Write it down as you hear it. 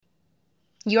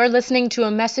You're listening to a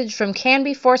message from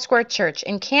Canby Foursquare Church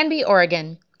in Canby,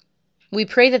 Oregon. We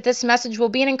pray that this message will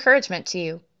be an encouragement to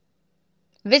you.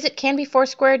 Visit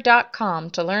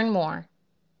canbyfoursquare.com to learn more.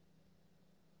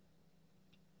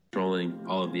 Controlling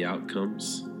all of the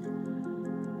outcomes.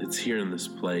 It's here in this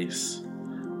place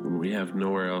when we have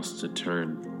nowhere else to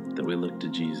turn that we look to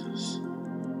Jesus.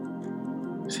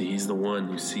 See, He's the one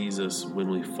who sees us when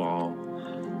we fall,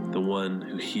 the one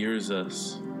who hears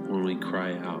us when we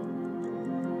cry out,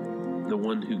 the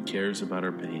one who cares about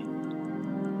our pain.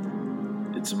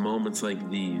 It's moments like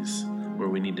these where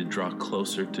we need to draw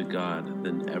closer to God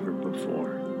than ever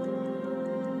before.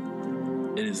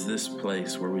 It is this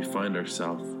place where we find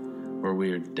ourselves, where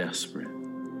we are desperate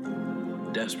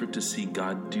to see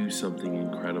God do something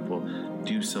incredible,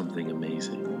 do something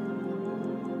amazing.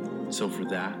 So for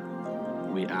that,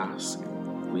 we ask,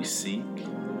 we seek,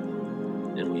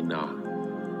 and we knock.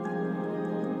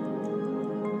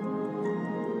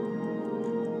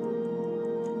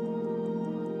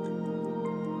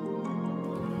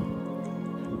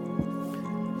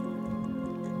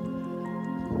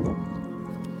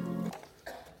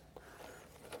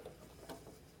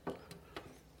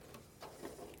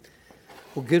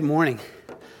 Well, good morning.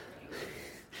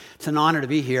 It's an honor to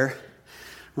be here.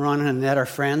 Ron and Annette are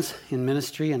friends in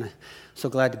ministry, and I'm so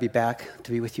glad to be back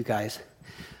to be with you guys.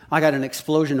 I got an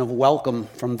explosion of welcome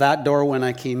from that door when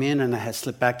I came in, and I had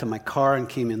slipped back to my car and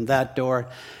came in that door.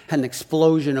 Had an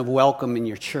explosion of welcome in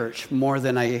your church, more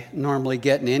than I normally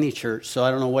get in any church, so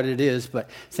I don't know what it is, but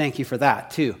thank you for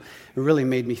that, too. It really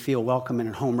made me feel welcome and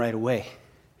at home right away.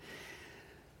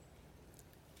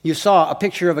 You saw a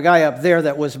picture of a guy up there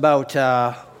that was about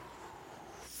 45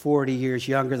 years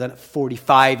younger than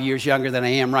I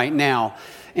am right now.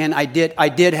 And I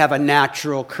did have a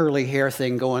natural curly hair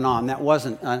thing going on. That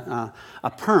wasn't a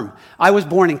perm. I was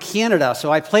born in Canada,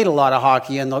 so I played a lot of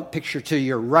hockey, and the picture to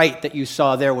your right that you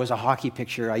saw there was a hockey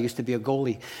picture. I used to be a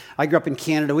goalie. I grew up in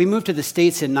Canada. We moved to the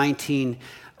States in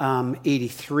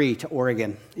 1983 to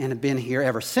Oregon, and have been here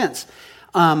ever since.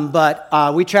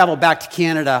 But we traveled back to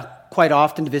Canada quite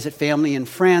often to visit family and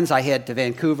friends. I head to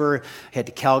Vancouver, head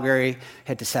to Calgary,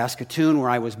 head to Saskatoon, where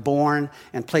I was born,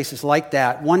 and places like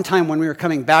that. One time when we were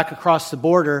coming back across the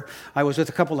border, I was with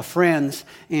a couple of friends,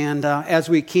 and as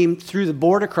we came through the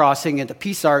border crossing at the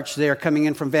Peace Arch there, coming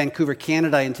in from Vancouver,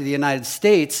 Canada, into the United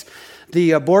States,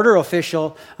 the border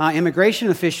official, immigration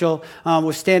official,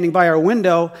 was standing by our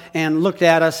window and looked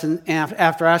at us, and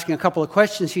after asking a couple of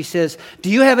questions, he says, "Do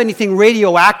you have anything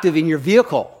radioactive in your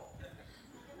vehicle?"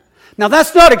 Now,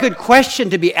 that's not a good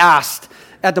question to be asked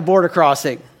at the border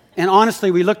crossing. And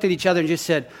honestly, we looked at each other and just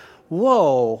said,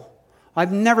 whoa,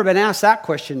 I've never been asked that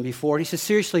question before. And he says,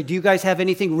 seriously, do you guys have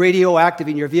anything radioactive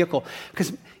in your vehicle?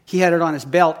 Because he had it on his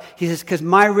belt. He says, because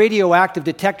my radioactive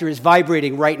detector is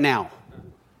vibrating right now.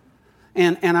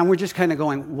 And we're just kind of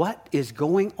going, what is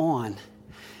going on?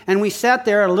 And we sat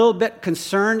there a little bit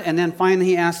concerned, and then finally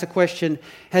he asked the question,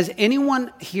 has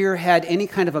anyone here had any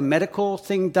kind of a medical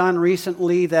thing done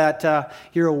recently that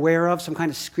you're aware of, some kind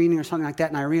of screening or something like that?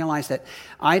 And I realized that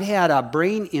I'd had a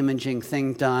brain imaging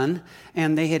thing done,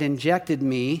 and they had injected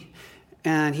me.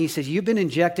 And he says, you've been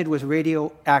injected with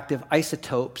radioactive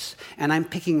isotopes, and I'm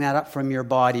picking that up from your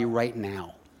body right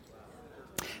now.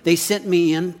 They sent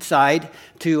me inside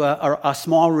to a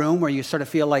small room where you sort of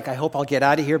feel like, I hope I'll get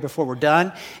out of here before we're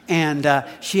done. And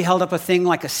she held up a thing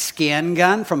like a scan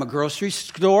gun from a grocery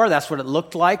store. That's what it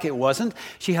looked like. It wasn't.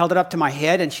 She held it up to my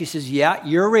head, and she says, yeah,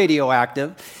 you're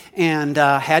radioactive, and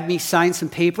had me sign some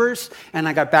papers. And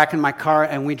I got back in my car,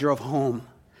 and we drove home.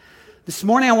 This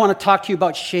morning, I want to talk to you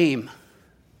about shame.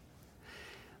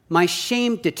 My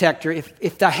shame detector,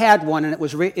 if I had one and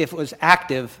if it was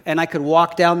active and I could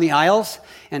walk down the aisles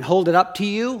and hold it up to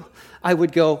you, I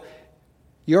would go,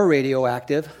 you're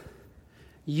radioactive,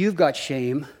 you've got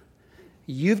shame,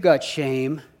 you've got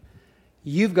shame,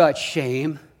 you've got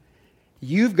shame,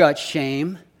 you've got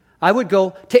shame. I would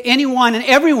go to anyone and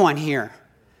everyone here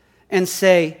and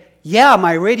say, yeah,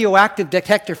 my radioactive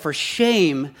detector for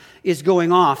shame is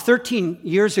going off. 13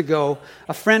 years ago,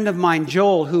 a friend of mine,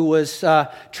 Joel, who was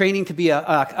training to be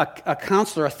a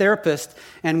counselor, a therapist,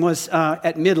 and was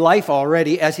at midlife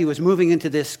already as he was moving into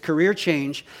this career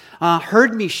change,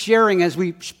 heard me sharing as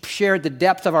we shared the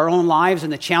depth of our own lives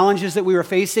and the challenges that we were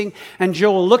facing. And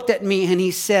Joel looked at me and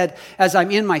he said, as I'm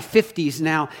in my 50s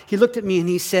now, he looked at me and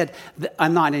he said,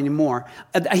 I'm not anymore.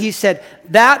 He said,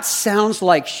 that sounds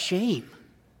like shame.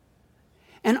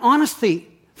 And honestly,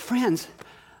 friends,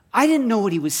 I didn't know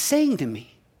what he was saying to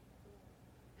me.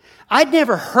 I'd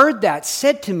never heard that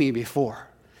said to me before.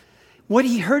 When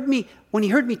he heard me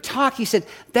talk, he said,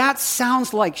 that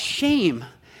sounds like shame.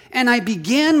 And I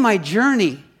began my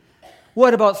journey,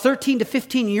 about 13 to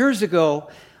 15 years ago.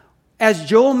 As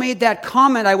Joel made that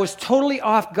comment, I was totally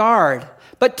off guard.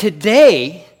 But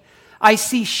today, I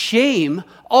see shame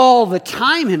all the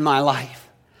time in my life.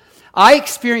 I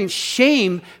experience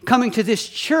shame coming to this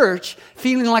church,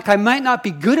 feeling like I might not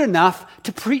be good enough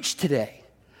to preach today.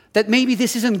 That maybe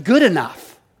this isn't good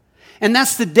enough. And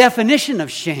that's the definition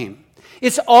of shame.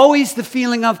 It's always the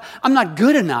feeling of, I'm not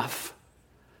good enough.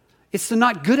 It's the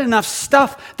not good enough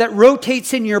stuff that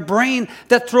rotates in your brain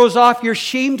that throws off your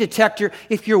shame detector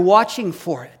if you're watching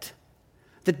for it.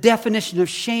 The definition of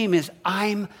shame is,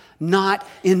 I'm not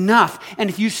enough. And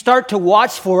if you start to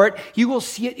watch for it, you will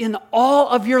see it in all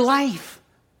of your life.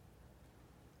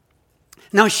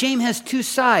 Now, shame has two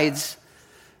sides.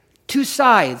 Two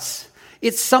sides.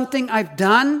 It's something I've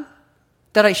done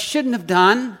that I shouldn't have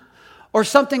done, or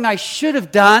something I should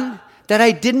have done that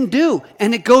I didn't do.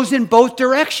 And it goes in both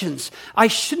directions. I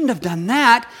shouldn't have done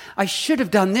that. I should have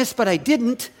done this, but I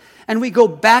didn't. And we go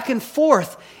back and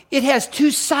forth. It has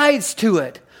two sides to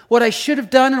it. What I should have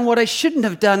done and what I shouldn't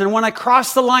have done. And when I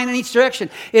cross the line in each direction,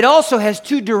 it also has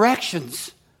two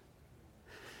directions.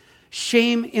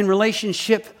 Shame in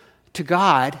relationship to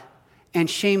God and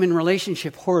shame in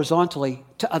relationship horizontally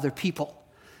to other people.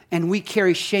 And we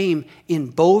carry shame in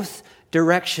both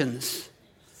directions.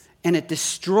 And it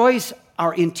destroys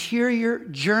our interior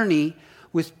journey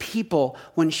with people.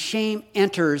 When shame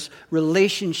enters,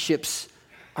 relationships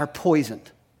are poisoned.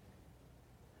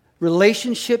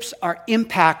 Relationships are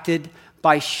impacted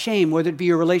by shame, whether it be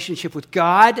your relationship with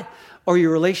God or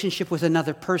your relationship with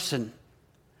another person.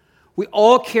 We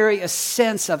all carry a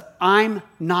sense of, I'm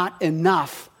not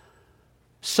enough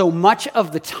so much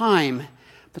of the time.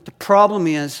 But the problem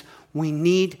is, we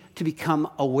need to become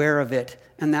aware of it.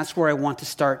 And that's where I want to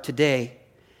start today.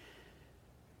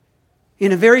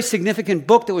 In a very significant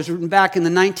book that was written back in the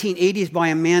 1980s by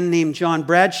a man named John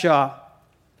Bradshaw.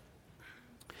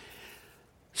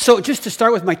 So just to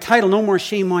start with my title, No More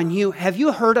Shame on You. Have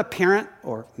you heard a parent,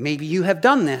 or maybe you have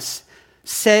done this,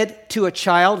 said to a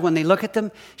child when they look at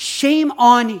them, shame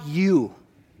on you.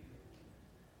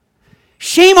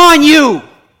 Shame on you.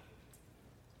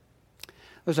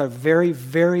 Those are very,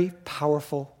 very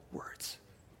powerful words.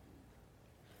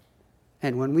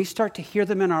 And when we start to hear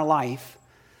them in our life,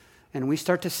 and we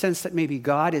start to sense that maybe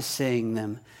God is saying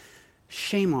them,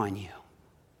 shame on you.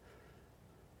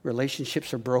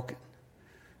 Relationships are broken,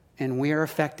 and we are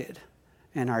affected,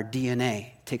 and our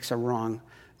DNA takes a wrong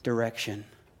direction.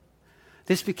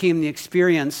 This became the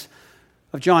experience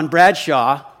of John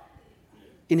Bradshaw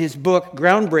in his book,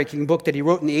 groundbreaking book that he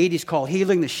wrote in the 80s called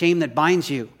Healing the Shame That Binds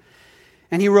You.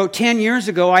 And he wrote, 10 years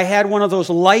ago, I had one of those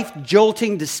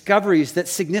life-jolting discoveries that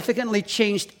significantly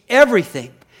changed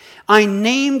everything. I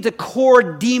named the core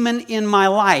demon in my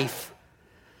life.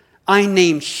 I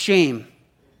named shame.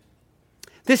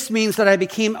 This means that I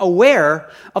became aware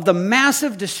of the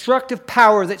massive destructive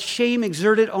power that shame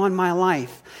exerted on my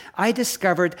life. I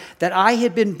discovered that I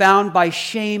had been bound by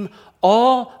shame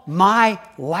all my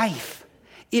life.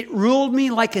 It ruled me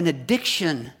like an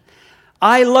addiction.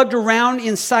 I lugged around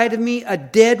inside of me a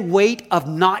dead weight of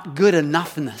not good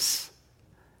enoughness.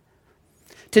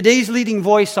 Today's leading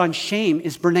voice on shame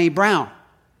is Brené Brown.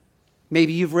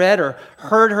 Maybe you've read or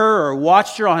heard her or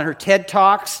watched her on her TED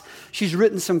Talks. She's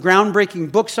written some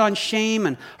groundbreaking books on shame,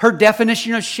 and her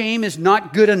definition of shame is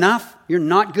not good enough. You're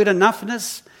not good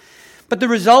enoughness. But the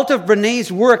result of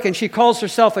Brené's work, and she calls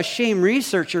herself a shame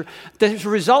researcher, the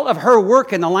result of her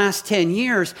work in the last 10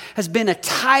 years has been a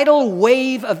tidal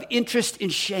wave of interest in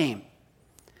shame.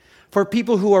 For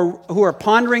people who are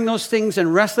pondering those things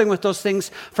and wrestling with those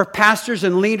things, for pastors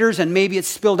and leaders, and maybe it's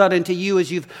spilled out into you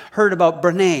as you've heard about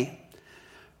Brené.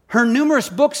 Her numerous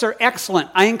books are excellent.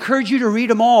 I encourage you to read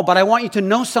them all, but I want you to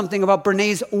know something about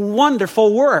Brené's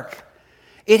wonderful work.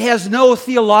 It has no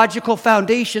theological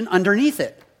foundation underneath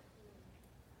it.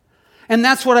 And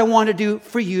that's what I want to do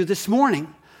for you this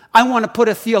morning. I want to put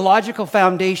a theological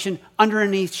foundation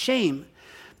underneath shame,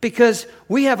 because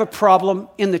we have a problem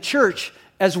in the church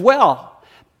as well.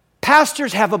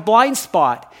 Pastors have a blind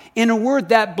spot. In a word,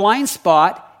 that blind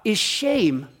spot is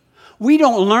shame. We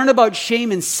don't learn about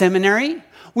shame in seminary.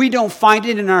 We don't find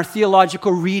it in our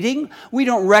theological reading. We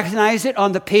don't recognize it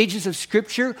on the pages of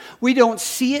Scripture. We don't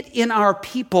see it in our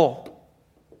people.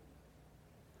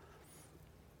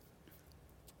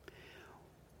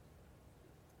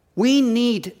 We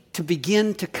need to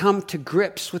begin to come to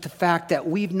grips with the fact that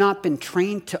we've not been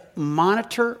trained to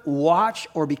monitor, watch,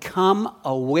 or become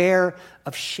aware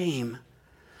of shame.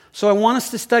 So I want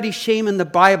us to study shame in the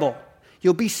Bible.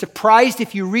 You'll be surprised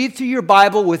if you read through your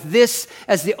Bible with this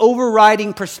as the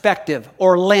overriding perspective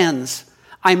or lens.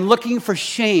 I'm looking for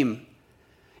shame.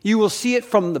 You will see it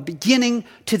from the beginning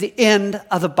to the end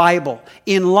of the Bible.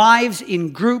 In lives,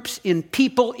 in groups, in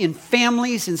people, in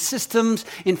families, in systems,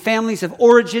 in families of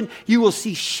origin, you will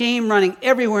see shame running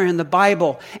everywhere in the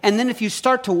Bible. And then if you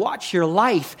start to watch your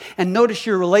life and notice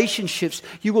your relationships,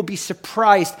 you will be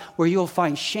surprised where you'll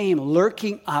find shame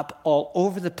lurking up all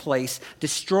over the place,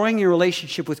 destroying your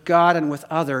relationship with God and with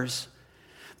others.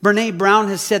 Brené Brown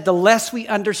has said, the less we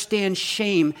understand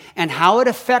shame and how it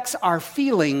affects our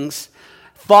feelings,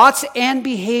 thoughts, and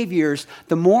behaviors,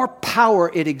 the more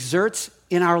power it exerts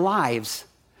in our lives.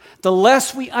 The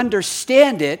less we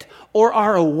understand it or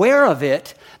are aware of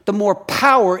it, the more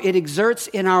power it exerts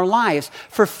in our lives.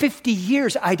 For 50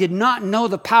 years, I did not know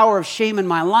the power of shame in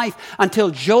my life until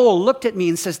Joel looked at me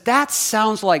and says, that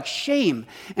sounds like shame.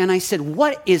 And I said,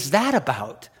 what is that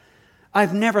about?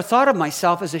 I've never thought of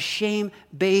myself as a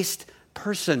shame-based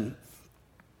person.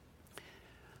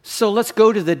 So let's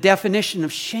go to the definition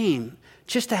of shame,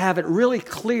 just to have it really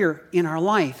clear in our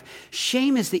life.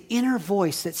 Shame is the inner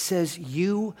voice that says,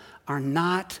 you are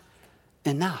not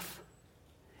enough.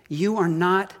 You are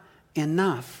not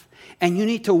enough. And you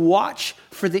need to watch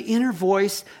for the inner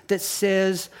voice that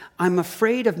says, I'm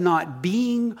afraid of not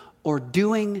being or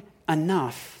doing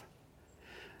enough.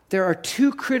 There are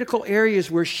two critical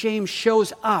areas where shame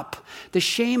shows up. The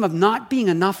shame of not being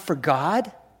enough for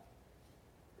God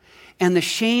and the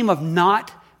shame of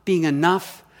not being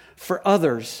enough for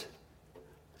others.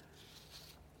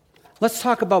 Let's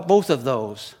talk about both of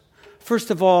those.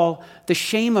 First of all, the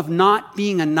shame of not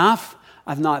being enough,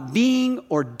 of not being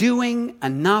or doing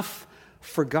enough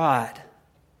for God.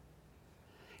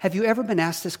 Have you ever been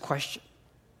asked this question?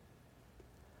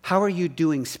 How are you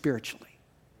doing spiritually?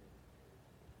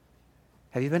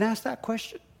 Have you been asked that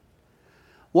question?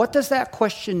 What does that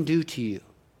question do to you?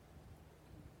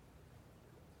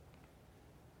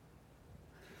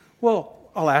 Well,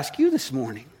 I'll ask you this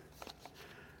morning.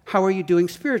 How are you doing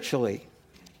spiritually?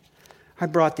 I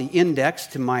brought the index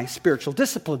to my spiritual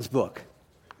disciplines book.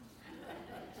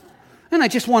 And I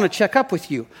just want to check up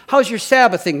with you. How's your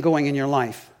Sabbathing going in your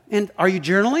life? And are you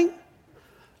journaling?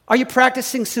 Are you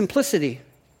practicing simplicity?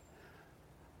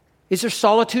 Is there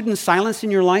solitude and silence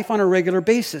in your life on a regular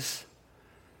basis?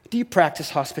 Do you practice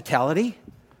hospitality?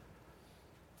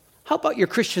 How about your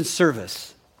Christian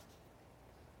service?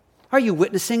 Are you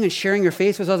witnessing and sharing your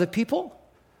faith with other people?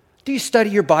 Do you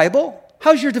study your Bible?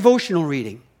 How's your devotional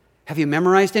reading? Have you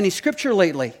memorized any scripture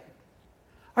lately?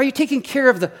 Are you taking care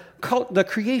of the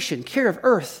creation, care of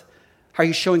earth? Are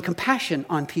you showing compassion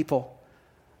on people?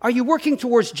 Are you working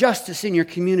towards justice in your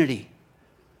community?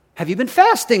 Have you been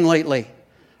fasting lately?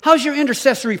 How's your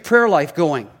intercessory prayer life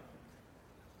going?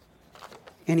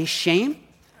 Any shame?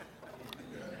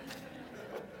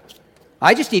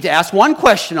 I just need to ask one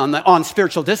question on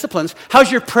spiritual disciplines.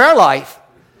 How's your prayer life?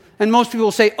 And most people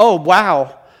will say, oh,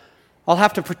 wow. I'll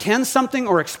have to pretend something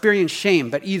or experience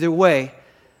shame. But either way,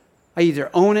 I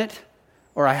either own it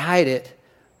or I hide it,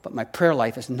 but my prayer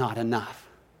life is not enough.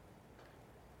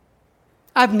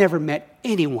 I've never met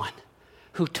anyone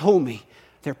who told me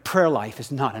their prayer life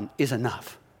is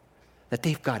enough, that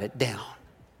they've got it down.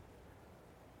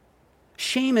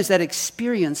 Shame is that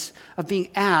experience of being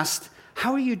asked,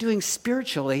 how are you doing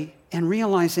spiritually? And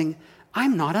realizing,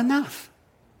 I'm not enough.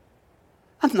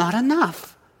 I'm not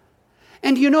enough.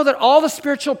 And do you know that all the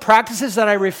spiritual practices that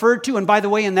I referred to, and by the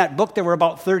way, in that book there were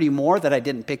about 30 more that I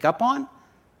didn't pick up on,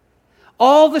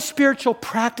 all the spiritual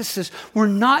practices were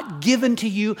not given to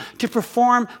you to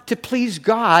perform to please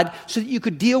God so that you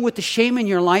could deal with the shame in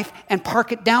your life and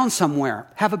park it down somewhere.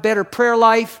 Have a better prayer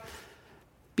life,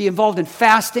 be involved in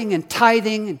fasting and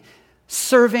tithing and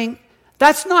serving.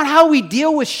 That's not how we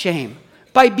deal with shame,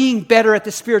 by being better at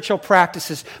the spiritual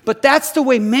practices. But that's the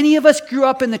way many of us grew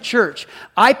up in the church.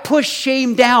 I push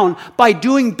shame down by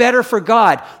doing better for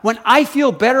God. When I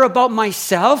feel better about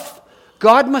myself,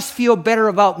 God must feel better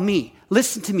about me.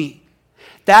 Listen to me.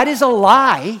 That is a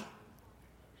lie.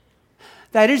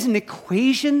 That is an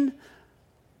equation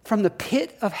from the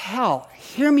pit of hell.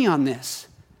 Hear me on this.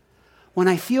 When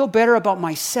I feel better about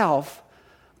myself,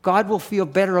 God will feel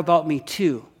better about me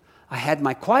too. I had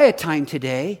my quiet time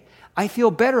today. I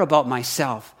feel better about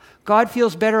myself. God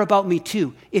feels better about me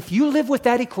too. If you live with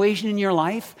that equation in your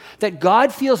life, that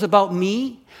God feels about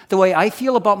me the way I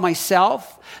feel about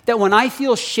myself, that when I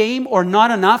feel shame or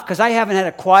not enough because I haven't had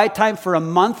a quiet time for a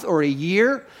month or a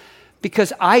year,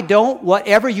 because I don't,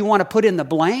 whatever you want to put in the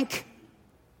blank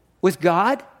with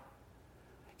God,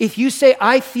 if you say,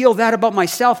 I feel that about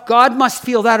myself, God must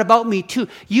feel that about me too.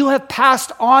 You have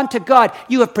passed on to God.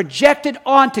 You have projected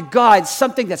onto God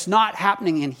something that's not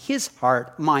happening in His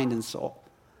heart, mind, and soul.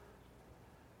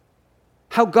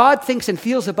 How God thinks and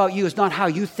feels about you is not how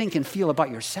you think and feel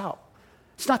about yourself.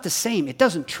 It's not the same. It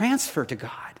doesn't transfer to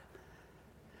God.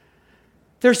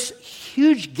 There's a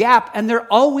huge gap, and there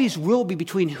always will be,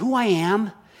 between who I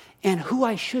am and who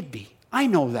I should be. I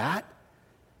know that.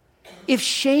 If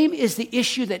shame is the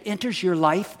issue that enters your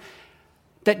life,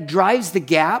 that drives the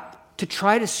gap to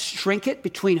try to shrink it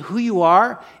between who you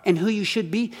are and who you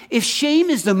should be, if shame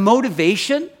is the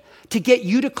motivation to get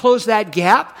you to close that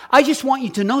gap, I just want you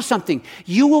to know something.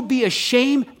 You will be a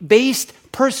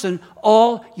shame-based person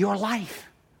all your life.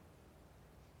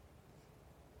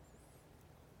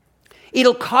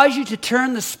 It'll cause you to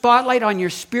turn the spotlight on your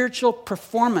spiritual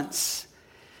performance.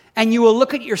 And you will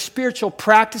look at your spiritual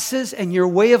practices and your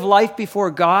way of life before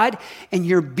God and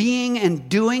your being and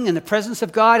doing in the presence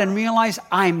of God and realize,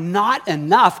 I'm not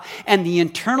enough. And the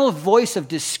internal voice of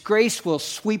disgrace will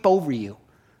sweep over you.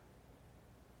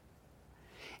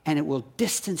 And it will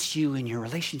distance you in your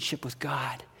relationship with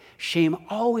God. Shame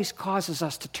always causes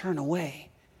us to turn away.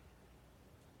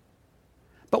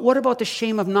 But what about the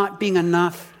shame of not being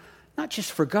enough, not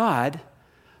just for God,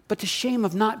 but the shame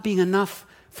of not being enough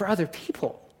for other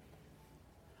people?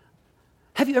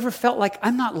 Have you ever felt like,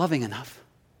 I'm not loving enough?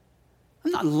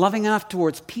 I'm not loving enough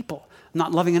towards people. I'm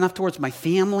not loving enough towards my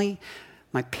family,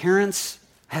 my parents.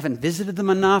 I haven't visited them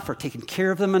enough or taken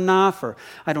care of them enough, or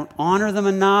I don't honor them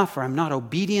enough, or I'm not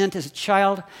obedient as a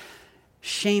child.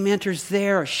 Shame enters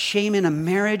there, or shame in a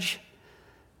marriage.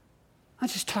 I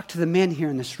just talked to the men here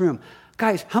in this room.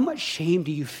 Guys, how much shame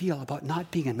do you feel about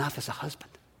not being enough as a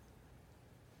husband?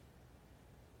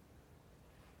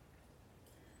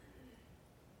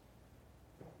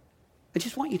 I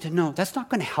just want you to know that's not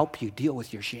going to help you deal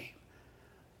with your shame.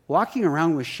 Walking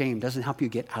around with shame doesn't help you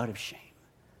get out of shame.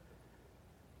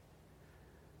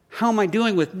 How am I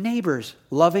doing with neighbors,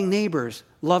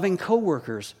 loving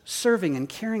coworkers, serving and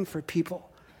caring for people?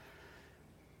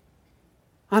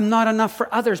 I'm not enough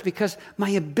for others because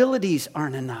my abilities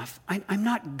aren't enough. I'm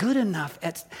not good enough.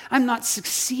 I'm not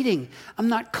succeeding. I'm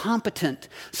not competent.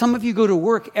 Some of you go to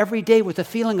work every day with a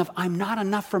feeling of, I'm not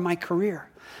enough for my career.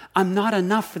 I'm not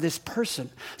enough for this person.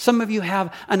 Some of you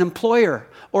have an employer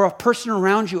or a person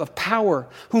around you of power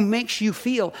who makes you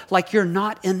feel like you're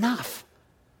not enough.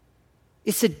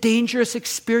 It's a dangerous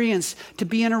experience to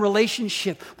be in a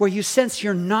relationship where you sense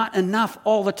you're not enough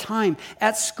all the time,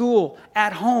 at school,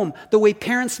 at home, the way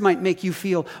parents might make you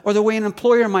feel, or the way an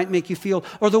employer might make you feel,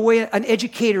 or the way an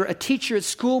educator, a teacher at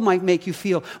school might make you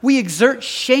feel. We exert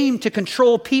shame to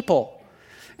control people.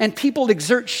 And people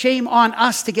exert shame on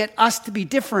us to get us to be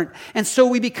different. And so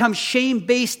we become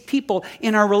shame-based people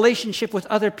in our relationship with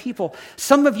other people.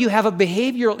 Some of you have a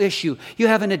behavioral issue. You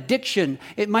have an addiction.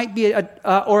 It might be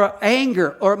or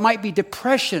anger, or it might be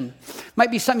depression. It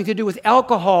might be something to do with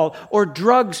alcohol or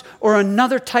drugs or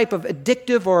another type of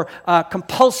addictive or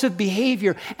compulsive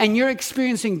behavior. And you're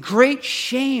experiencing great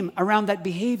shame around that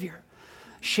behavior.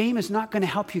 Shame is not going to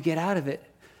help you get out of it.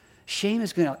 Shame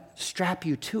is going to strap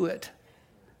you to it.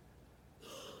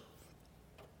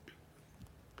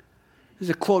 There's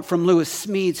a quote from Lewis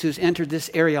Smedes, who's entered this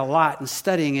area a lot and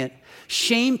studying it.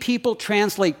 Shame people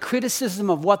translate criticism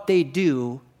of what they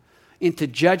do into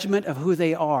judgment of who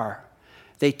they are.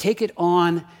 They take it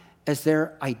on as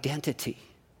their identity.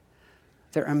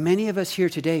 There are many of us here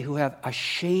today who have a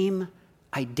shame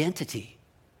identity.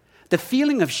 The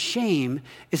feeling of shame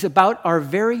is about our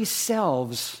very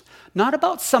selves, not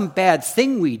about some bad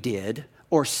thing we did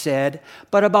or said,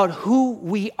 but about who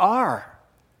we are.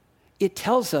 It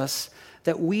tells us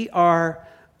that we are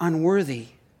unworthy.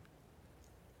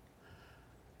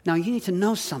 Now, you need to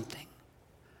know something.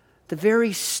 The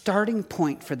very starting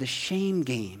point for the shame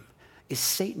game is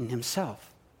Satan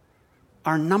himself,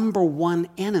 our number one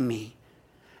enemy.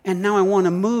 And now I want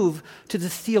to move to the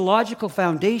theological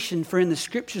foundation, for in the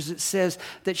scriptures it says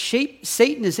that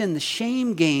Satan is in the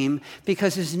shame game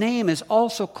because his name is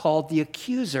also called the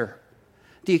accuser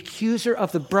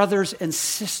of the brothers and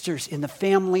sisters in the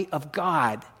family of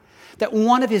God. That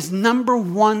one of his number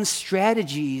one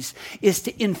strategies is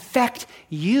to infect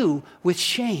you with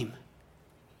shame.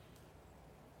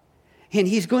 And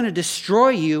he's going to destroy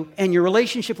you and your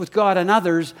relationship with God and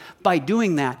others by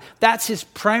doing that. That's his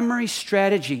primary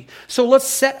strategy. So let's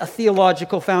set a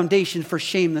theological foundation for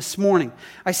shame this morning.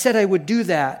 I said I would do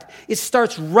that. It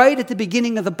starts right at the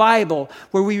beginning of the Bible,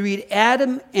 where we read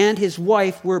Adam and his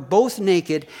wife were both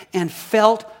naked and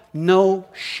felt no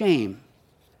shame.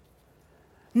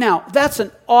 Now, that's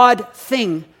an odd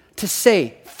thing to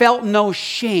say, felt no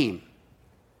shame.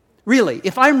 Really,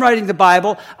 if I'm writing the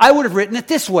Bible, I would have written it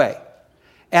this way.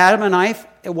 Adam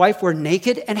and wife were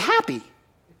naked and happy.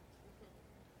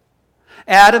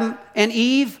 Adam and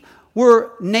Eve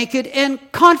were naked and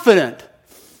confident.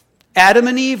 Adam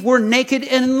and Eve were naked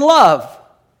and in love.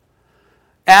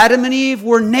 Adam and Eve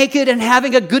were naked and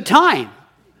having a good time.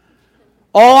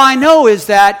 All I know is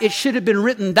that it should have been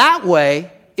written that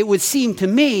way, it would seem to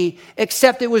me,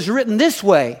 except it was written this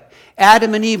way.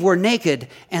 Adam and Eve were naked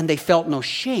and they felt no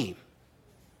shame.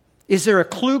 Is there a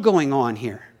clue going on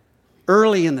here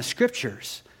early in the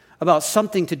scriptures about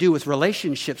something to do with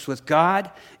relationships with God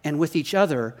and with each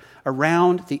other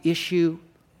around the issue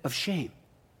of shame?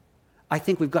 I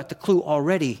think we've got the clue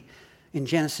already in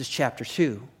Genesis chapter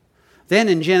 2. Then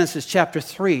in Genesis chapter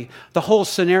 3, the whole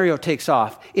scenario takes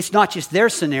off. It's not just their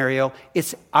scenario,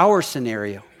 it's our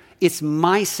scenario. It's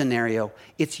my scenario.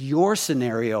 It's your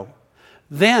scenario.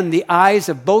 Then the eyes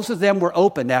of both of them were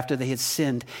opened after they had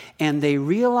sinned, and they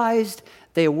realized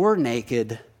they were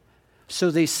naked.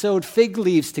 So they sewed fig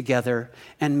leaves together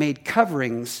and made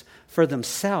coverings for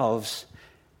themselves.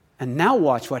 And now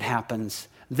watch what happens.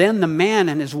 Then the man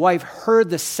and his wife heard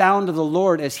the sound of the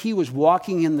Lord as he was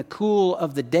walking in the cool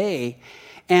of the day,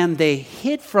 and they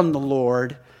hid from the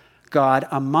Lord God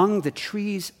among the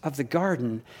trees of the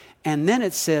garden. And then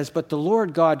it says, but the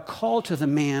Lord God called to the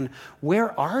man,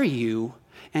 where are you?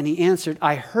 And he answered,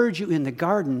 I heard you in the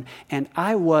garden, and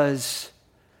I was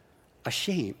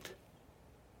ashamed.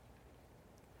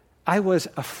 I was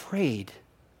afraid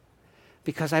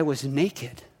because I was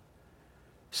naked,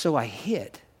 so I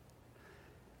hid.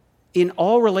 In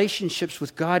all relationships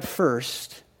with God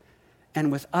first and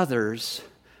with others,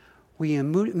 we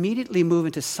immediately move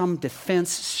into some defense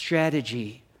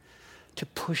strategy to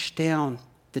push down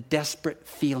the desperate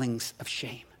feelings of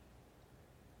shame.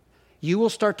 You will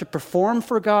start to perform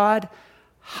for God,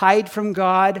 hide from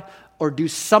God, or do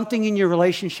something in your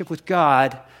relationship with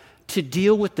God to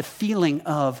deal with the feeling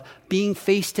of being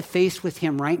face to face with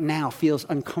Him right now feels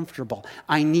uncomfortable.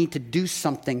 I need to do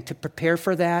something to prepare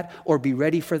for that or be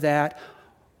ready for that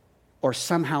or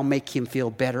somehow make Him feel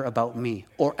better about me,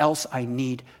 or else I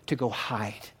need to go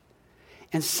hide.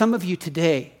 And some of you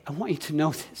today, I want you to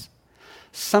know this.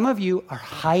 Some of you are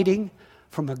hiding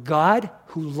from a God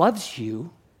who loves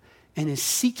you and is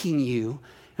seeking you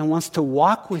and wants to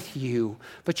walk with you,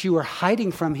 but you are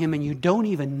hiding from Him and you don't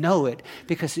even know it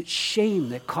because it's shame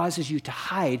that causes you to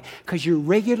hide, because you're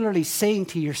regularly saying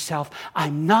to yourself,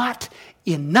 I'm not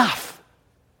enough.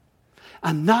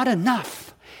 I'm not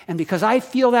enough. And because I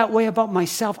feel that way about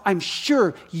myself, I'm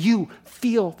sure you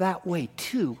feel that way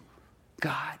too,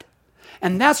 God.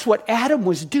 And that's what Adam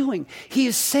was doing. He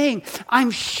is saying,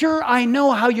 I'm sure I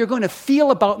know how you're going to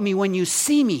feel about me when you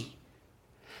see me,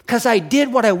 because I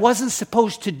did what I wasn't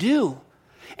supposed to do,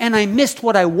 and I missed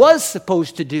what I was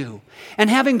supposed to do. And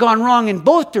having gone wrong in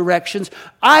both directions,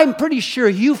 I'm pretty sure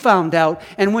you found out,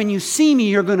 and when you see me,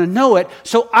 you're going to know it,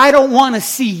 so I don't want to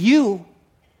see you.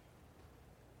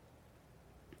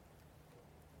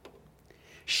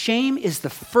 Shame is the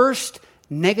first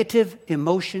negative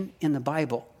emotion in the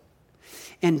Bible.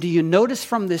 And do you notice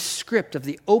from this script of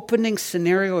the opening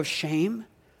scenario of shame,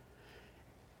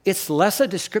 it's less a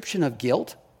description of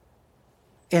guilt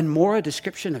and more a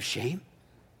description of shame?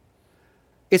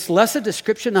 It's less a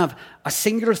description of a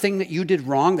singular thing that you did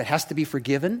wrong that has to be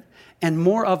forgiven, and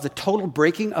more of the total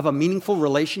breaking of a meaningful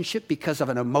relationship because of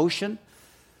an emotion,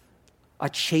 a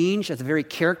change of the very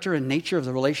character and nature of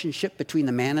the relationship between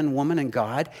the man and woman and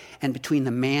God, and between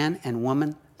the man and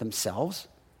woman themselves.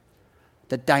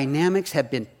 The dynamics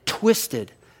have been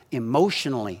twisted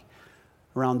emotionally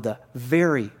around the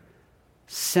very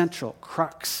central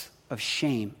crux of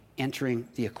shame entering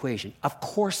the equation. Of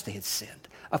course they had sinned.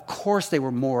 Of course they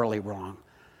were morally wrong.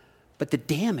 But the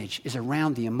damage is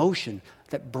around the emotion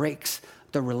that breaks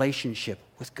the relationship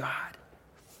with God.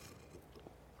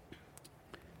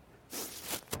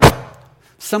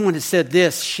 Someone has said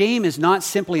this: shame is not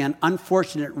simply an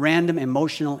unfortunate random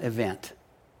emotional event.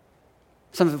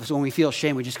 Some of us, when we feel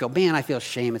shame, we just go, man, I feel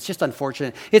shame. It's just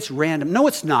unfortunate. It's random. No,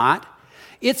 it's not.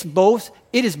 It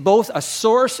is both a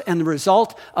source and the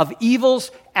result of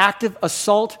evil's active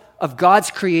assault of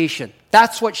God's creation.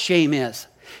 That's what shame is.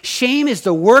 Shame is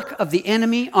the work of the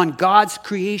enemy on God's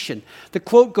creation. The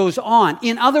quote goes on.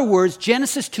 In other words,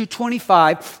 Genesis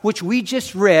 2:25, which we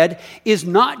just read, is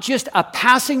not just a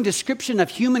passing description of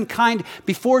humankind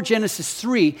before Genesis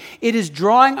 3. It is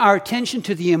drawing our attention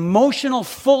to the emotional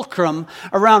fulcrum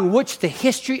around which the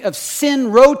history of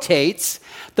sin rotates,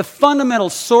 the fundamental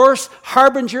source,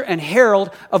 harbinger, and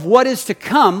herald of what is to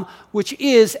come, which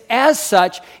is, as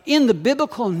such, in the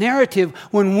biblical narrative,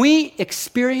 when we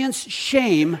experience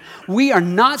shame, we are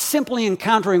not simply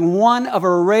encountering one of an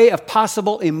array of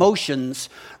possible emotions.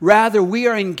 Rather, we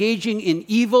are engaging in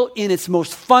evil in its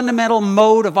most fundamental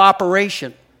mode of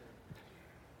operation.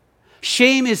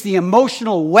 Shame is the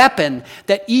emotional weapon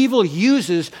that evil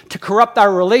uses to corrupt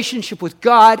our relationship with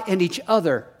God and each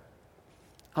other.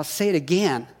 I'll say it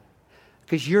again,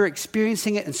 because you're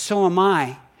experiencing it and so am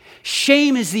I.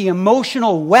 Shame is the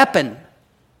emotional weapon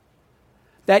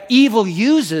that evil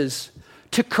uses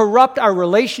to corrupt our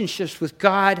relationships with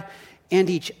God and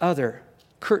each other.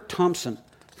 Kurt Thompson,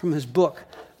 from his book,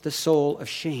 The Soul of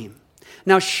Shame.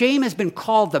 Now, shame has been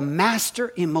called the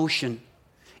master emotion.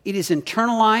 It is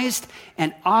internalized,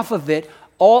 and off of it,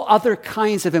 all other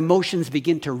kinds of emotions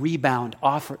begin to rebound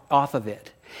off of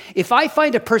it. If I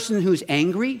find a person who's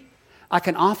angry, I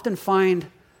can often find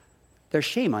their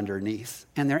shame underneath,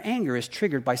 and their anger is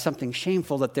triggered by something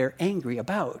shameful that they're angry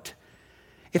about.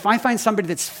 If I find somebody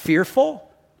that's fearful,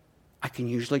 I can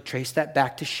usually trace that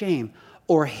back to shame.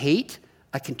 Or hate,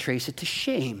 I can trace it to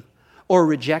shame. Or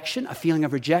rejection, a feeling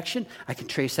of rejection, I can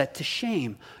trace that to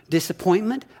shame.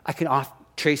 Disappointment, I can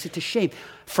trace it to shame.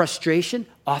 Frustration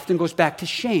often goes back to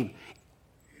shame.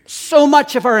 So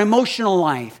much of our emotional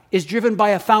life is driven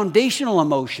by a foundational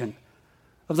emotion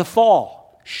of the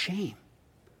fall, shame.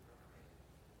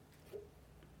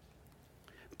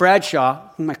 Bradshaw,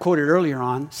 whom I quoted earlier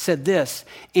on, said this: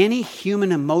 any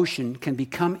human emotion can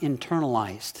become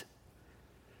internalized.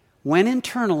 When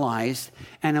internalized,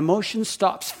 an emotion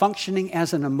stops functioning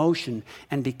as an emotion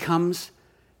and becomes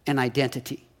an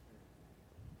identity.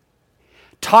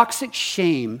 Toxic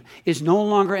shame is no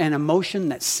longer an emotion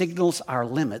that signals our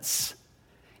limits.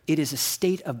 It is a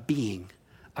state of being,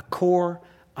 a core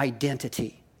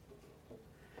identity.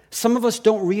 Some of us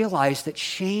don't realize that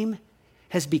shame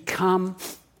has become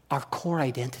our core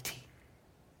identity.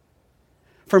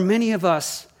 For many of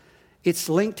us, it's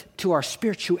linked to our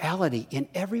spirituality in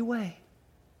every way.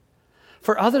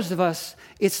 For others of us,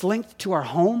 it's linked to our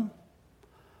home,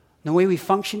 the way we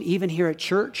function even here at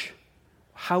church,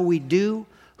 how we do,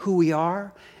 who we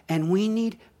are, and we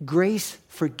need grace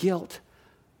for guilt.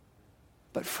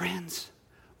 But friends,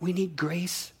 we need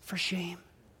grace for shame.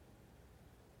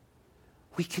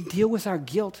 We can deal with our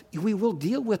guilt. We will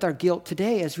deal with our guilt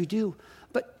today as we do.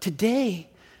 But today,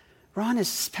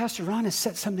 Pastor Ron has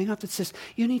set something up that says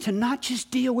you need to not just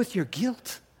deal with your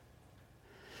guilt.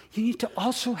 You need to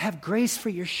also have grace for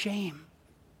your shame.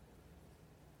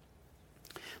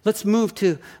 Let's move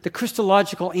to the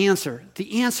Christological answer,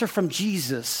 the answer from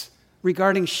Jesus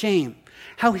regarding shame,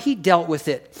 how he dealt with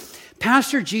it.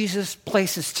 Pastor Jesus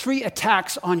places 3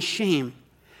 attacks on shame: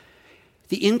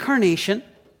 the incarnation,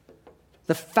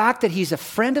 the fact that he's a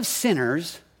friend of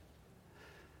sinners,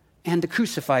 and the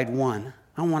crucified one.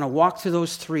 I want to walk through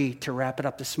those 3 to wrap it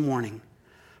up this morning.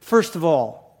 First of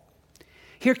all,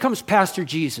 here comes Pastor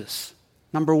Jesus.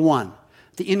 Number 1,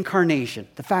 the incarnation,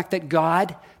 the fact that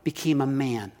God became a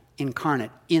man,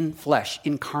 incarnate, in flesh,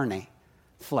 incarnate,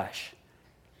 flesh.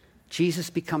 Jesus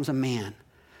becomes a man.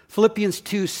 Philippians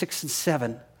 2, 6 and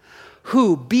 7,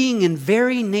 who, being in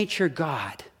very nature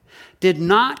God, did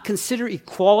not consider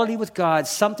equality with God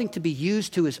something to be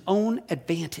used to his own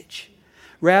advantage.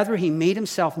 Rather, he made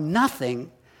himself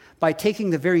nothing by taking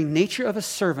the very nature of a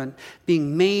servant,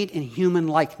 being made in human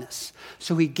likeness.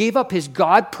 So he gave up his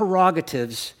God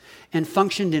prerogatives and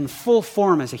functioned in full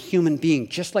form as a human being,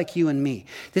 just like you and me.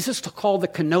 This is called the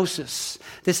kenosis,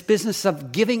 this business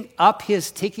of giving up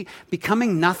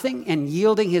becoming nothing and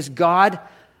yielding his God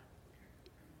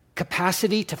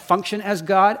capacity to function as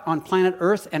God on planet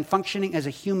Earth and functioning as a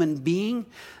human being.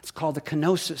 It's called the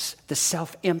kenosis, the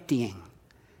self-emptying.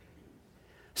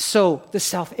 So the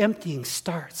self-emptying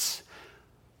starts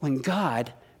when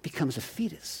God becomes a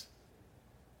fetus.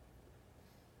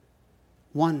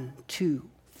 1, 2,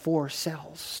 4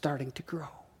 cells starting to grow.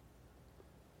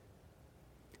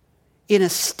 In a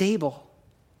stable,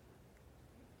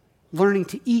 learning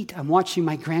to eat. I'm watching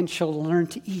my grandchildren learn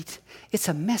to eat. It's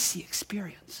a messy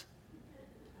experience.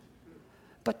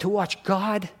 But to watch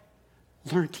God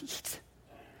learn to eat,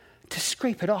 to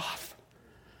scrape it off,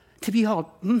 to be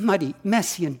all muddy,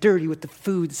 messy, and dirty with the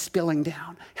food spilling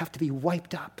down, have to be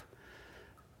wiped up.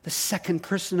 The second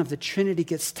person of the Trinity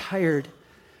gets tired.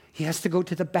 He has to go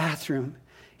to the bathroom.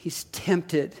 He's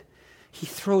tempted. He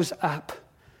throws up.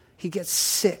 He gets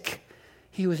sick.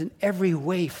 He was in every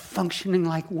way functioning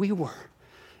like we were.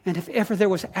 And if ever there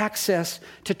was access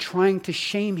to trying to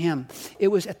shame him, it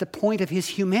was at the point of his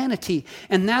humanity.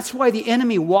 And that's why the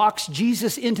enemy walks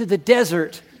Jesus into the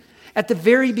desert. At the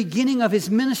very beginning of his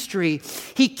ministry,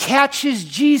 he catches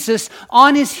Jesus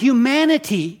on his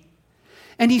humanity.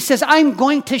 And he says, I'm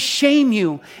going to shame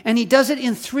you. And he does it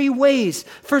in 3 ways.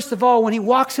 First of all, when he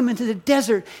walks him into the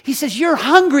desert, he says, you're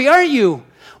hungry, aren't you?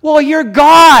 Well, you're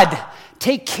God.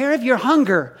 Take care of your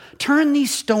hunger. Turn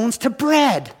these stones to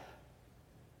bread.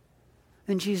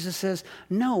 Then Jesus says,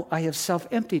 no, I have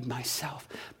self-emptied myself.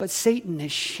 But Satan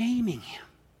is shaming him.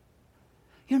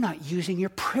 You're not using your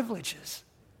privileges.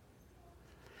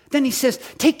 Then he says,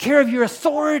 take care of your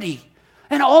authority.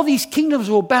 And all these kingdoms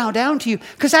will bow down to you.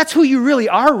 Because that's who you really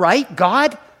are, right,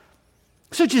 God?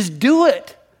 So just do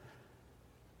it.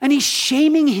 And he's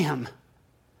shaming him.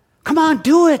 Come on,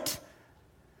 do it.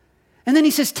 And then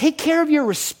he says, take care of your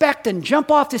respect and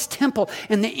jump off this temple.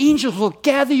 And the angels will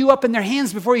gather you up in their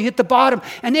hands before you hit the bottom.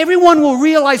 And everyone will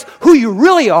realize who you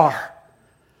really are.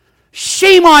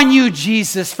 Shame on you,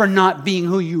 Jesus, for not being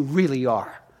who you really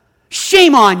are.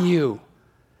 Shame on you.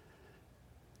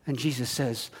 And Jesus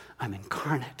says, I'm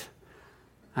incarnate.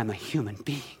 I'm a human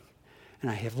being. And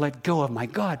I have let go of my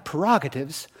God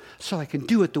prerogatives so I can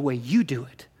do it the way you do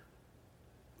it.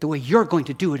 The way you're going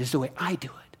to do it is the way I do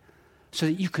it. So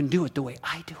that you can do it the way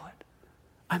I do it.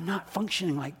 I'm not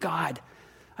functioning like God.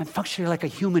 I'm functioning like a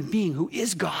human being who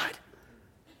is God.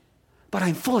 But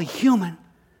I'm fully human.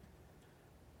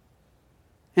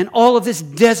 And all of this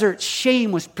desert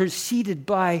shame was preceded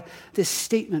by this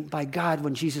statement by God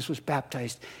when Jesus was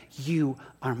baptized. You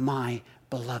are my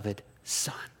beloved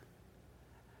Son.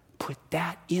 Put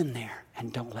that in there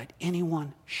and don't let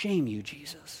anyone shame you,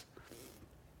 Jesus.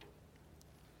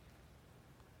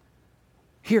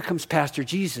 Here comes Pastor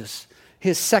Jesus,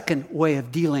 his second way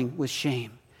of dealing with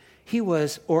shame. He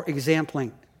was,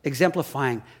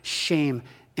 exemplifying shame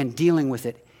and dealing with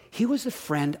it. He was a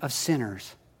friend of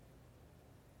sinners.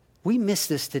 We miss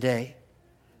this today.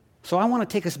 So I want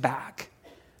to take us back.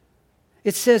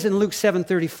 It says in Luke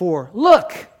 7:34,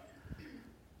 look,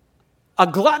 a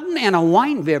glutton and a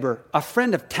winebibber, a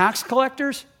friend of tax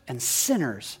collectors and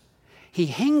sinners. He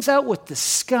hangs out with the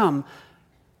scum,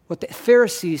 what the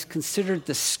Pharisees considered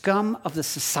the scum of the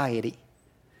society.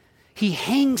 He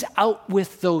hangs out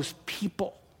with those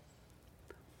people.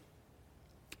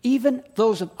 Even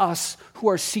those of us who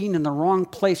are seen in the wrong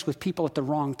place with people at the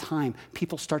wrong time,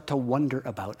 people start to wonder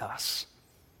about us.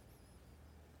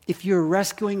 If you're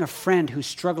rescuing a friend who's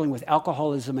struggling with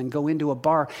alcoholism and go into a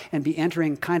bar and be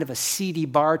entering kind of a seedy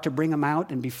bar to bring them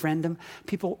out and befriend them,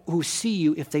 people who see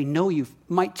you, if they know you,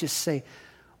 might just say,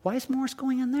 why is Morris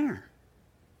going in there?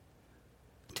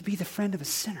 To be the friend of a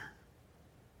sinner.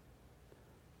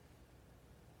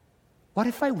 What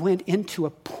if I went into a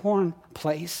porn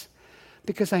place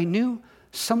because I knew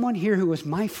someone here who was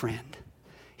my friend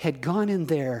had gone in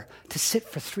there to sit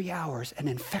for 3 hours and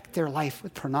infect their life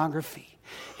with pornography.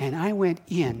 And I went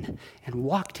in and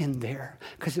walked in there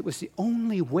because it was the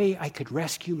only way I could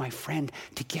rescue my friend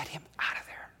to get him out of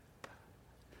there.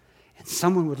 And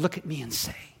someone would look at me and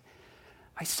say,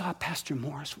 I saw Pastor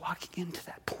Morris walking into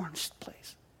that porn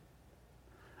place.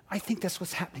 I think that's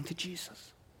what's happening to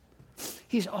Jesus.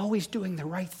 He's always doing the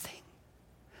right thing,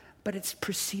 but it's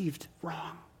perceived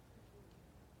wrong.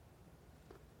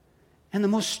 And the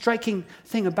most striking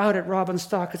thing about it, Robin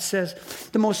Stock, it says,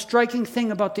 the most striking thing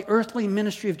about the earthly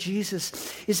ministry of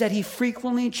Jesus is that he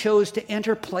frequently chose to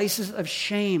enter places of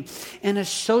shame and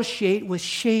associate with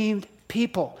shamed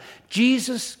people.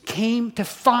 Jesus came to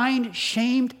find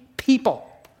shamed people.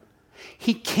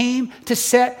 He came to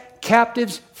set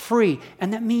captives free.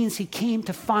 And that means he came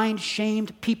to find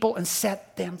shamed people and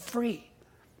set them free.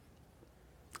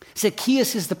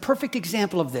 Zacchaeus is the perfect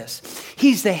example of this.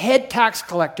 He's the head tax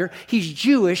collector, he's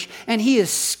Jewish, and he is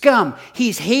scum.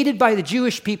 He's hated by the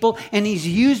Jewish people, and he's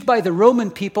used by the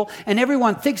Roman people, and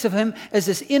everyone thinks of him as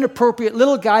this inappropriate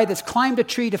little guy that's climbed a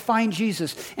tree to find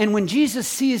Jesus. And when Jesus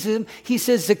sees him, he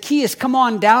says, Zacchaeus, come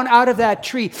on down out of that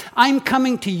tree. I'm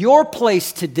coming to your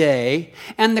place today.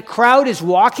 And the crowd is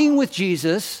walking with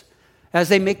Jesus as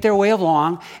they make their way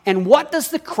along. And what does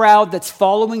the crowd that's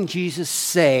following Jesus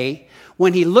say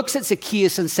when he looks at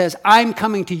Zacchaeus and says, I'm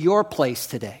coming to your place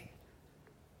today?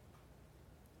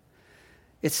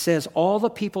 It says, all the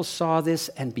people saw this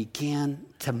and began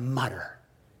to mutter.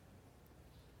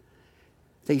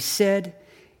 They said,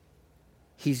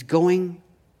 he's gone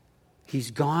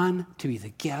to be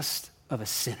the guest of a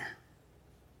sinner.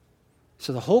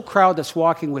 So the whole crowd that's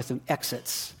walking with him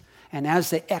exits. And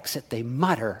as they exit, they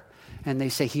mutter and they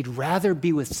say, he'd rather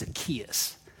be with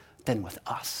Zacchaeus than with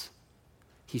us.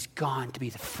 He's gone to be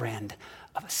the friend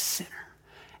of a sinner.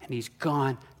 And he's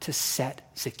gone to set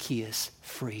Zacchaeus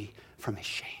free from his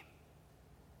shame.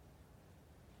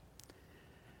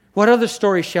 What other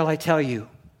story shall I tell you?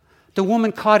 The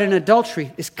woman caught in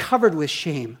adultery is covered with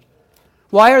shame.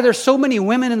 Why are there so many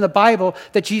women in the Bible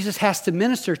that Jesus has to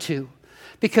minister to?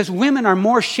 Because women are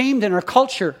more shamed in our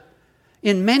culture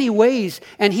in many ways.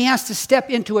 And he has to step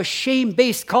into a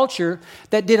shame-based culture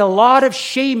that did a lot of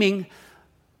shaming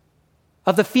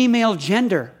of the female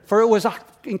gender, for it was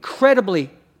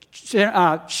incredibly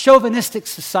chauvinistic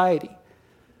society,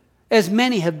 as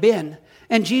many have been.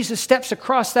 And Jesus steps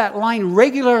across that line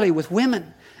regularly with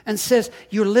women and says,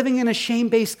 you're living in a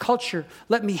shame-based culture.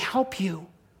 Let me help you.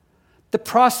 The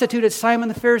prostitute at Simon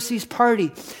the Pharisee's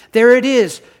party, there it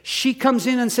is. She comes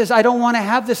in and says, I don't want to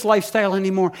have this lifestyle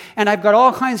anymore, and I've got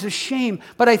all kinds of shame,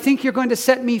 but I think you're going to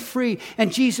set me free.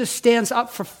 And Jesus stands up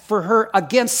for her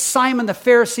against Simon the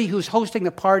Pharisee who's hosting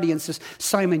the party and says,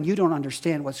 Simon, you don't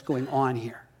understand what's going on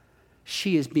here.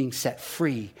 She is being set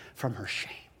free from her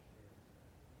shame.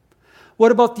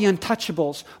 What about the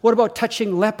untouchables? What about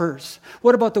touching lepers?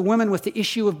 What about the woman with the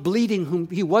issue of bleeding whom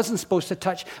he wasn't supposed to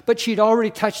touch, but she'd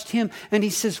already touched him? And he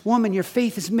says, woman, your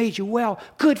faith has made you well.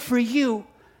 Good for you.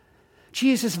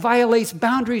 Jesus violates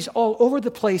boundaries all over the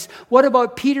place. What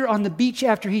about Peter on the beach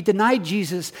after he denied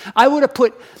Jesus? I would have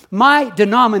put my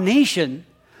denomination,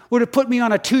 would have put me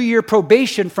on a 2-year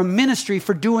probation from ministry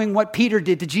for doing what Peter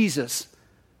did to Jesus.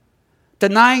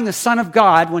 Denying the Son of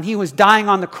God when he was dying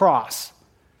on the cross.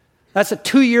 That's a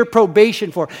 2-year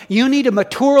probation for. You need to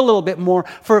mature a little bit more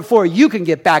before you can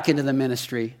get back into the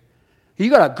ministry. You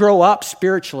got to grow up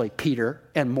spiritually, Peter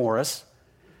and Morris.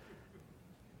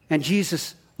 And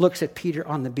Jesus looks at Peter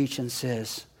on the beach and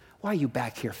says, why are you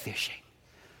back here fishing?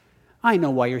 I know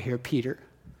why you're here, Peter.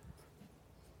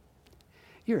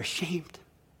 You're ashamed.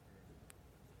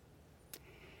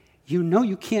 You know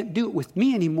you can't do it with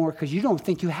me anymore because you don't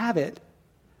think you have it.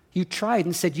 You tried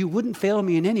and said you wouldn't fail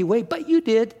me in any way, but you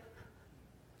did.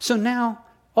 So now,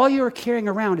 all you're carrying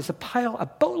around is a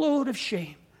boatload of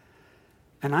shame.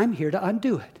 And I'm here to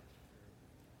undo it.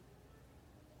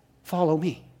 Follow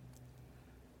me.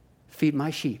 Feed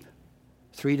my sheep.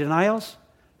 3 denials,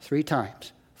 3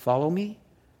 times. Follow me.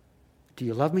 Do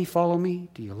you love me? Follow me.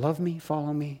 Do you love me?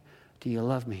 Follow me. Do you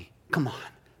love me? Come on,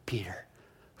 Peter.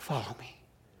 Follow me.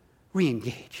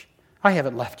 Re-engage. I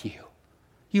haven't left you.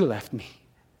 You left me.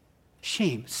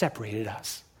 Shame separated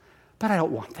us. But I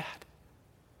don't want that.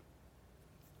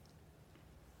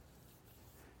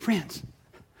 Friends,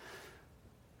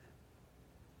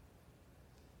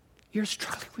 you're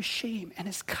struggling with shame and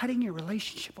it's cutting your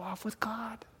relationship off with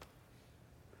God.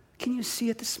 Can you see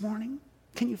it this morning?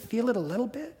 Can you feel it a little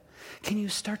bit? Can you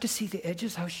start to see the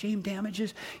edges, how shame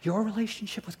damages your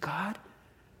relationship with God?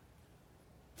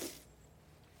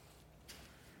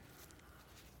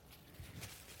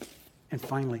 And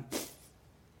finally,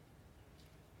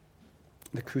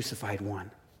 the crucified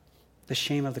one. The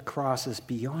shame of the cross is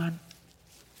beyond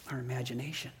our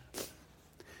imagination.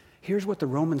 Here's what the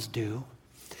Romans do.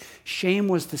 Shame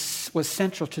was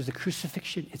central to the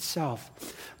crucifixion itself.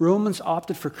 Romans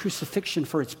opted for crucifixion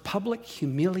for its public,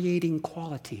 humiliating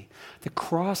quality. The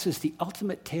cross is the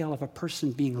ultimate tale of a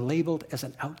person being labeled as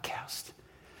an outcast.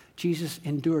 Jesus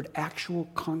endured actual,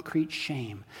 concrete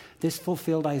shame. This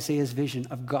fulfilled Isaiah's vision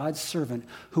of God's servant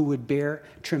who would bear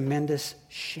tremendous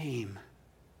shame.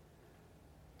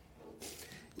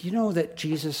 Do you know that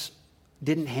Jesus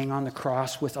didn't hang on the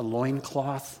cross with a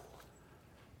loincloth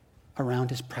around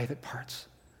his private parts?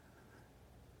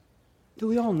 Do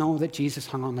we all know that Jesus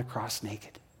hung on the cross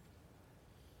naked?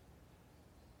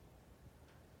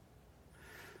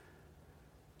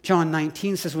 John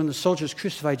 19 says when the soldiers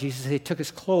crucified Jesus, they took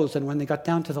his clothes, and when they got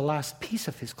down to the last piece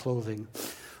of his clothing,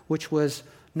 which was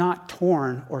not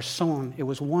torn or sewn, it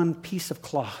was one piece of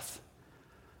cloth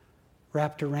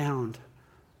wrapped around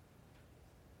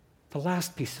the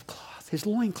last piece of cloth, his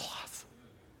loincloth.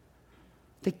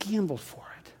 They gambled for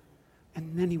it,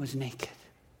 and then he was naked.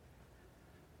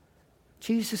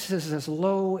 Jesus is as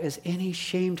low as any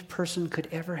shamed person could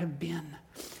ever have been.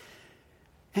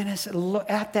 And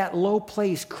at that low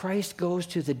place, Christ goes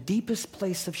to the deepest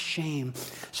place of shame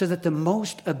so that the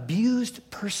most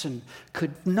abused person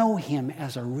could know him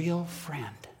as a real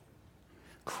friend.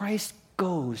 Christ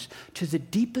goes to the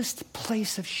deepest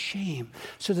place of shame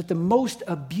so that the most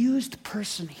abused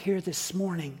person here this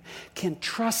morning can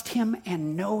trust him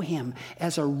and know him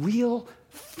as a real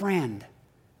friend.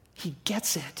 He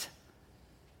gets it.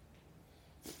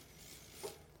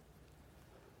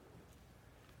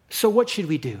 So what should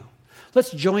we do?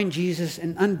 Let's join Jesus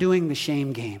in undoing the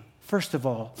shame game. First of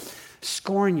all,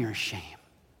 scorn your shame.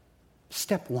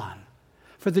 Step 1.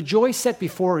 For the joy set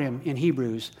before him in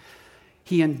Hebrews,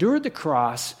 he endured the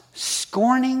cross,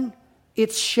 scorning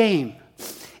its shame.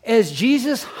 As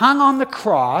Jesus hung on the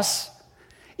cross,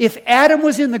 if Adam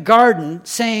was in the garden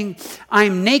saying,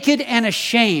 I'm naked and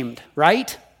ashamed,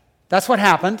 right? That's what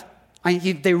happened.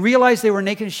 They realized they were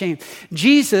naked and ashamed.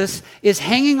 Jesus is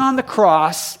hanging on the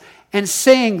cross and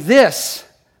saying this,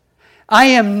 I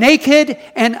am naked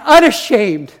and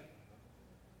unashamed.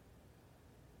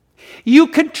 You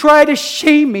can try to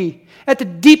shame me. at the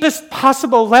deepest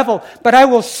possible level, but I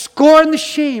will scorn the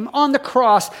shame on the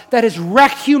cross that has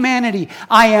wrecked humanity.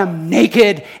 I am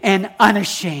naked and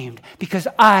unashamed because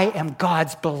I am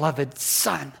God's beloved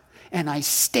Son, and I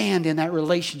stand in that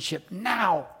relationship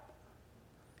now.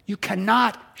 You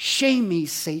cannot shame me,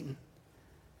 Satan.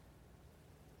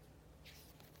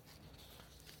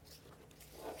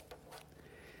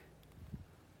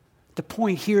 The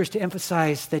point here is to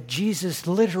emphasize that Jesus'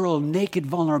 literal naked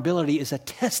vulnerability is a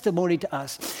testimony to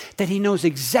us that he knows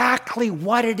exactly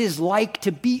what it is like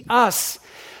to be us,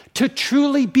 to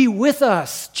truly be with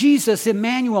us. Jesus,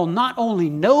 Emmanuel, not only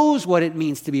knows what it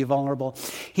means to be vulnerable,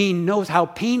 he knows how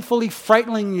painfully,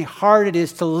 frighteningly hard it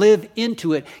is to live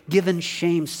into it, given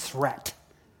shame's threat.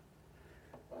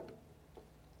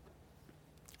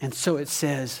 And so it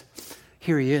says,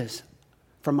 here he is.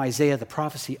 From Isaiah the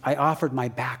prophecy, I offered my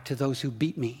back to those who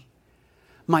beat me,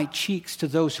 my cheeks to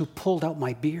those who pulled out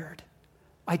my beard.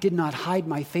 I did not hide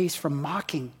my face from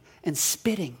mocking and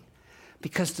spitting,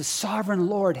 because the sovereign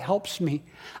Lord helps me.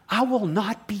 I will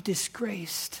not be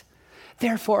disgraced.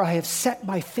 Therefore, I have set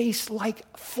my face like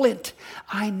flint.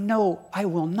 I know I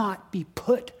will not be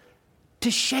put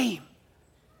to shame.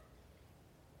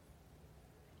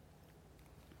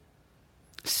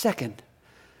 Second,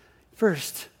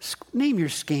 first, name your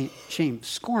shame,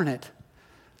 scorn it.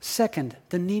 Second,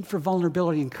 the need for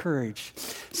vulnerability and courage.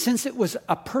 Since it was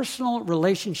a personal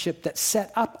relationship that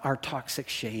set up our toxic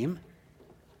shame,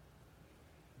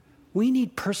 we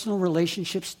need personal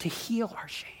relationships to heal our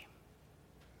shame.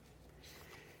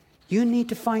 You need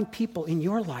to find people in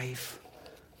your life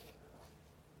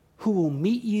who will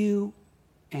meet you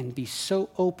and be so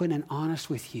open and honest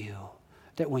with you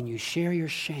that when you share your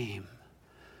shame,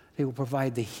 they will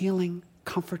provide the healing,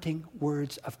 comforting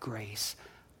words of grace,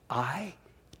 eye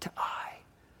to eye,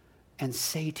 and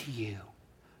say to you,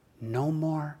 no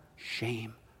more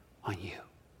shame on you.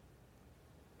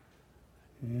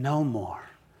 No more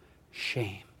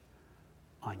shame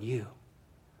on you.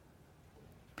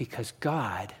 Because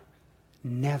God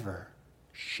never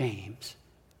shames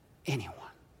anyone.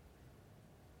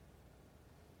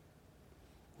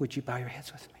 Would you bow your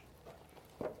heads with me?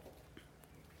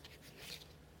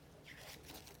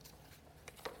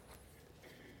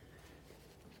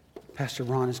 Pastor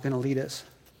Ron is going to lead us.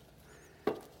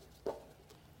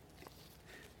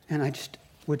 And I just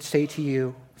would say to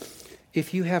you,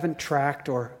 if you haven't tracked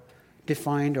or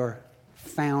defined or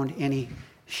found any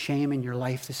shame in your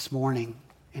life this morning,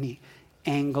 any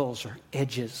angles or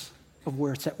edges of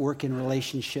where it's at work in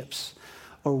relationships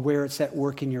or where it's at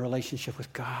work in your relationship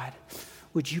with God,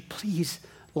 would you please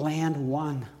land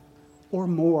one or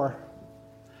more?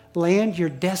 Land your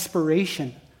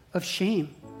desperation of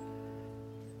shame.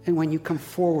 And when you come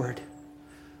forward,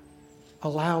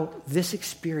 allow this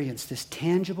experience, this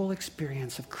tangible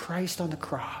experience of Christ on the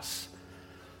cross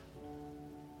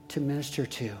to minister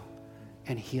to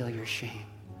and heal your shame.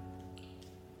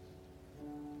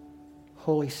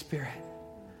 Holy Spirit,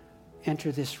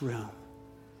 enter this room.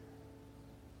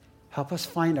 Help us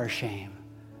find our shame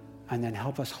and then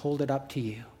help us hold it up to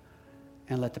you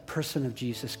and let the person of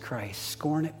Jesus Christ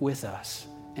scorn it with us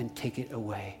and take it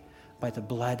away by the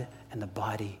blood and the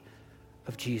body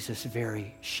of Jesus'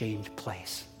 very shamed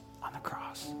place on the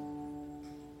cross.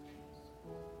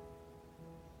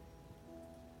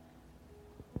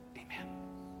 Amen.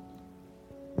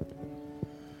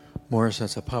 Morris,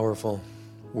 that's a powerful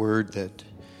word that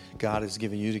God has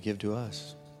given you to give to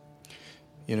us.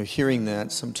 You know, hearing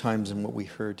that sometimes in what we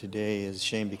heard today is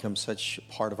shame becomes such a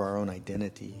part of our own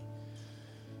identity.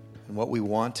 And what we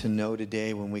want to know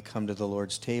today when we come to the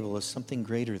Lord's table is something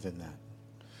greater than that.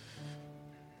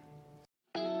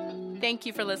 Thank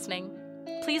you for listening.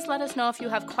 Please let us know if you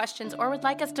have questions or would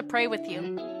like us to pray with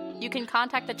you. You can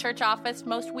contact the church office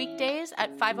most weekdays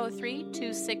at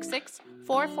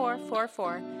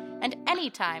 503-266-4444 and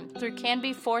anytime through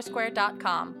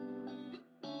canbyfoursquare.com.